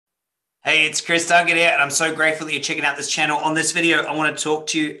Hey, it's Duncan here, and I'm so grateful that you're checking out this channel. On this video, I want to talk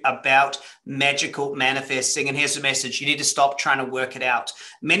to you about magical manifesting, and here's the message. You need to stop trying to work it out.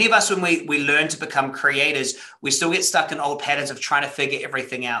 Many of us, when we learn to become creators, we still get stuck in old patterns of trying to figure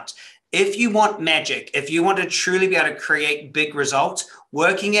everything out. If you want magic, if you want to truly be able to create big results,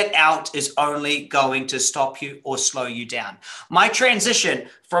 working it out is only going to stop you or slow you down. My transition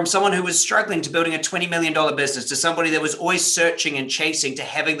from someone who was struggling to building a $20 million business to somebody that was always searching and chasing to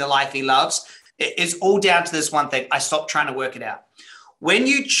having the life he loves is all down to this one thing. I stopped trying to work it out. When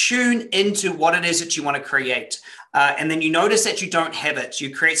you tune into what it is that you want to create, and then you notice that you don't have it,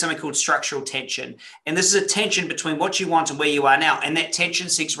 you create something called structural tension. And this is a tension between what you want and where you are now. And that tension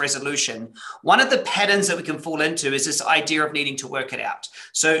seeks resolution. One of the patterns that we can fall into is this idea of needing to work it out.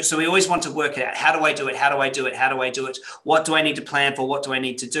 So we always want to work it out. How do I do it? How do I do it? How do I do it? What do I need to plan for? What do I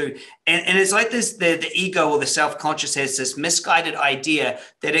need to do? And it's like this, the ego or the self-conscious has this misguided idea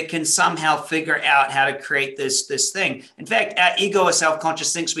that it can somehow figure out how to create this thing. In fact, our ego or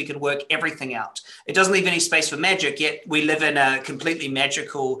self-conscious thinks we can work everything out. It doesn't leave any space for magic, yet we live in a completely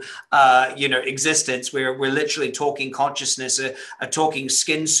magical, existence where we're literally talking consciousness, a talking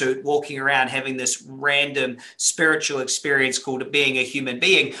skin suit, walking around having this random spiritual experience called being a human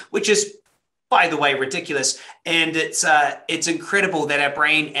being, which is, by the way, ridiculous. And it's incredible that our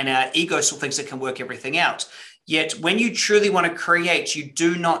brain and our ego still thinks it can work everything out. Yet when you truly want to create, you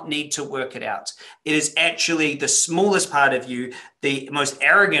do not need to work it out. It is actually the smallest part of you, the most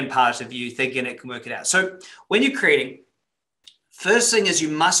arrogant part of you thinking it can work it out. So when you're creating, first thing is you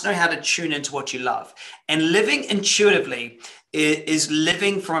must know how to tune into what you love. And living intuitively is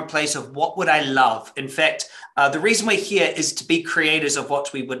living from a place of what would I love? In fact, the reason we're here is to be creators of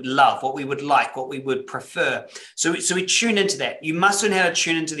what we would love, what we would like, what we would prefer. So we tune into that. You must learn how to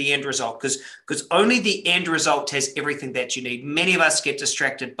tune into the end result because only the end result has everything that you need. Many of us get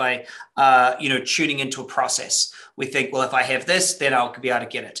distracted by, tuning into a process. We think, well, if I have this, then I'll be able to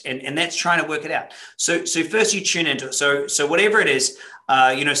get it. And that's trying to work it out. So first you tune into it. So whatever it is,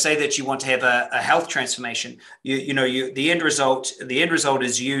 say that you want to have a health transformation. The end result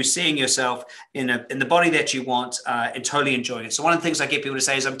is you seeing yourself in the body that you want and totally enjoying it. So one of the things I get people to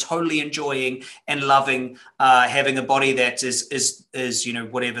say is I'm totally enjoying and loving having a body that is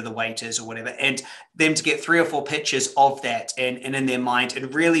whatever the weight is or whatever, and them to get 3 or 4 pictures of that and in their mind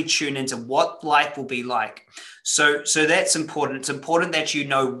and really tune into what life will be like. So that's important. It's important that you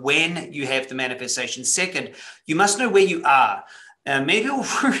know when you have the manifestation. Second, you must know where you are. Many people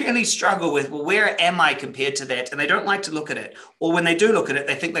really struggle with, well, where am I compared to that? And they don't like to look at it. Or when they do look at it,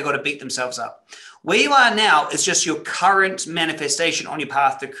 they think they've got to beat themselves up. Where you are now is just your current manifestation on your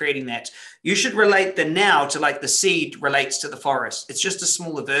path to creating that. You should relate the now to like the seed relates to the forest. It's just a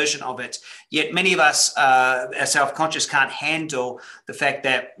smaller version of it. Yet many of us are self-conscious, can't handle the fact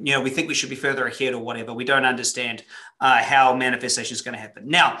that, we think we should be further ahead or whatever. We don't understand how manifestation is going to happen.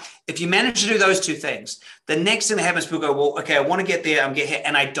 Now, if you manage to do those 2 things, the next thing that happens, people go, well, okay, I want to get there,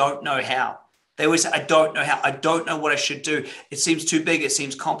 and I don't know how. They always say, I don't know how. I don't know what I should do. It seems too big. It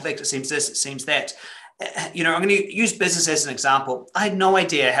seems complex. It seems this. It seems that. I'm going to use business as an example. I had no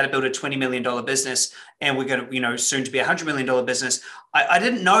idea how to build a $20 million business, and we're going to, soon to be a $100 million business. I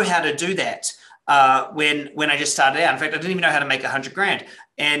didn't know how to do that when I just started out. In fact, I didn't even know how to make $100 grand.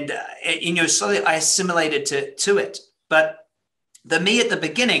 And, slowly I assimilated to it. But the me at the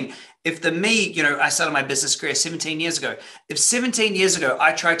beginning, if the me, I started my business career 17 years ago. If 17 years ago,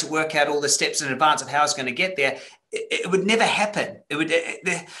 I tried to work out all the steps in advance of how I was going to get there, it would never happen.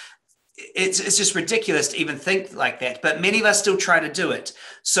 It's just ridiculous to even think like that. But many of us still try to do it.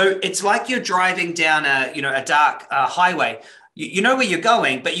 So it's like you're driving down a dark highway. You know where you're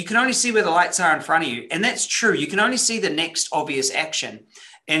going, but you can only see where the lights are in front of you. And that's true. You can only see the next obvious action.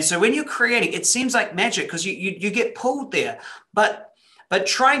 And so when you're creating, it seems like magic because you get pulled there. But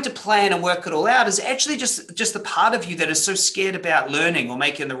trying to plan and work it all out is actually just the part of you that is so scared about learning or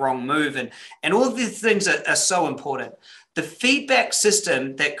making the wrong move. And all of these things are so important. The feedback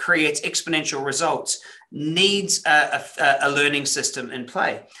system that creates exponential results needs a learning system in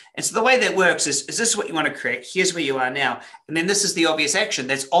play. And so the way that works is this what you want to create? Here's where you are now. And then this is the obvious action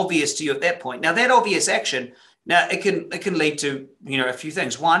that's obvious to you at that point. Now, that obvious action, now it can lead to, a few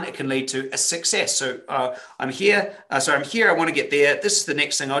things. One, it can lead to a success. So I'm here. I want to get there. This is the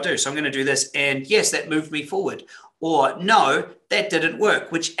next thing I'll do. So I'm going to do this. And yes, that moved me forward. Or no, that didn't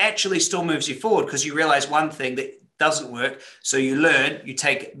work, which actually still moves you forward because you realize one thing that doesn't work. So you learn, you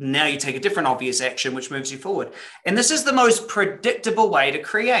take a different obvious action, which moves you forward. And this is the most predictable way to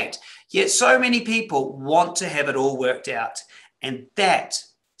create. Yet so many people want to have it all worked out. And that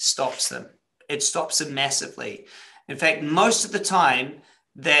stops them. It stops them massively. In fact, most of the time,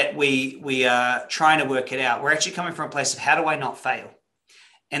 that we are trying to work it out. We're actually coming from a place of how do I not fail?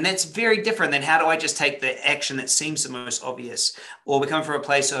 And that's very different than how do I just take the action that seems the most obvious? Or we come from a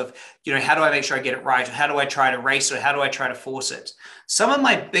place of, how do I make sure I get it right? Or how do I try to race? Or how do I try to force it? Some of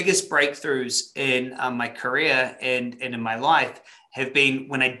my biggest breakthroughs in my career and in my life have been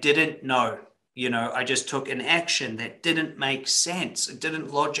when I didn't know. I just took an action that didn't make sense. It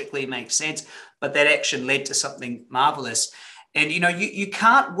didn't logically make sense, but that action led to something marvelous. And, you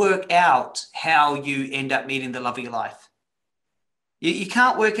can't work out how you end up meeting the love of your life. You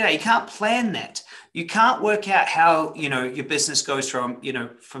can't work it out. You can't plan that. You can't work out how, your business goes from,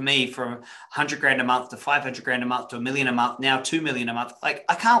 for me, from 100 grand a month to 500 grand a month to $1 million a month, now 2 million a month. Like,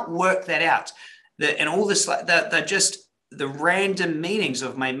 I can't work that out. And all this, they're just the random meetings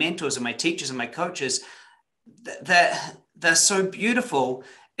of my mentors and my teachers and my coaches, that they're so beautiful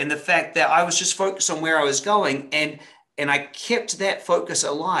in the fact that I was just focused on where I was going. And I kept that focus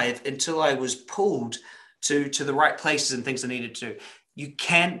alive until I was pulled to the right places and things I needed to. You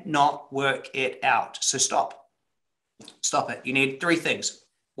cannot work it out. So stop it. You need 3 things.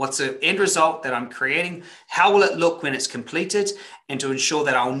 What's the end result that I'm creating? How will it look when it's completed? And to ensure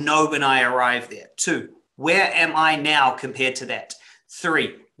that I'll know when I arrive there. 2, where am I now compared to that?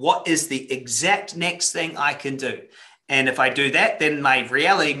 3, what is the exact next thing I can do? And if I do that, then my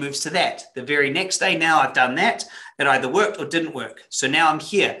reality moves to that. The very next day, now I've done that. It either worked or didn't work. So now I'm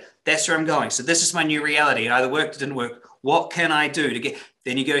here. That's where I'm going. So this is my new reality. It either worked or didn't work. What can I do to get?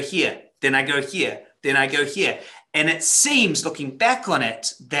 Then you go here. Then I go here. Then I go here. And it seems, looking back on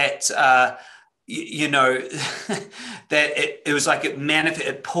it, that that it was like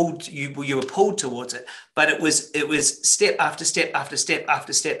it pulled you were pulled towards it, but it was step after step after step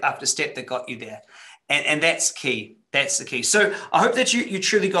after step after step that got you there. And that's key. That's the key. So I hope that you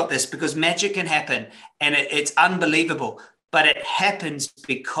truly got this, because magic can happen, and it's unbelievable, but it happens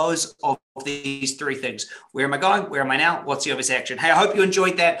because of these 3 things. Where am I going? Where am I now? What's the obvious action? Hey, I hope you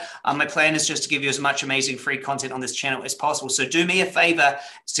enjoyed that. My plan is just to give you as much amazing free content on this channel as possible. So do me a favor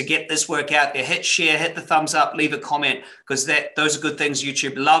to get this work out there. Hit share, hit the thumbs up, leave a comment, because those are good things.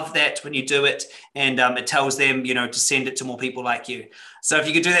 YouTube love that when you do it, and it tells them, to send it to more people like you. So if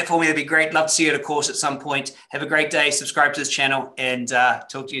you could do that for me, that'd be great. Love to see you at a course at some point. Have a great day. Subscribe to this channel, and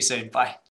talk to you soon. Bye.